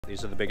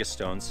These are the biggest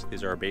stones.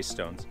 These are our base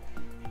stones.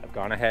 I've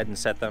gone ahead and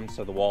set them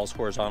so the wall's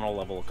horizontal,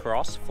 level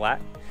across,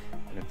 flat,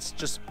 and it's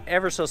just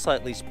ever so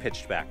slightly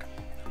pitched back.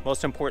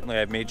 Most importantly,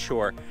 I've made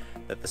sure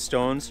that the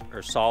stones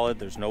are solid,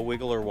 there's no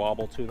wiggle or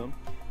wobble to them,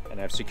 and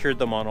I've secured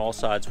them on all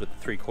sides with the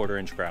 3/4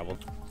 inch gravel.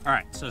 All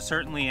right, so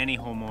certainly any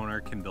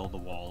homeowner can build a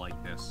wall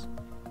like this,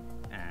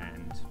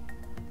 and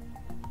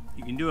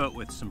you can do it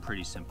with some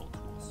pretty simple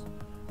tools.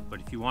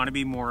 But if you want to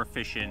be more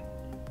efficient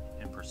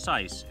and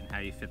precise in how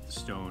you fit the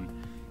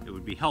stone, it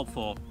would be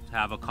helpful to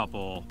have a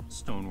couple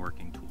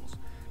stoneworking tools.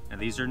 Now,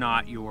 these are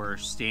not your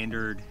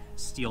standard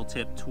steel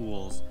tip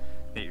tools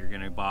that you're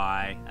going to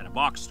buy at a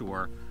box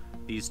store.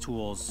 These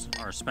tools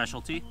are a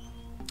specialty.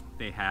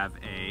 They have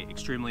a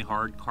extremely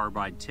hard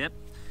carbide tip,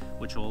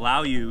 which will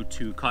allow you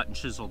to cut and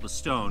chisel the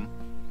stone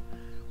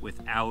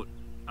without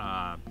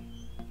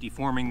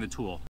deforming the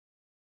tool.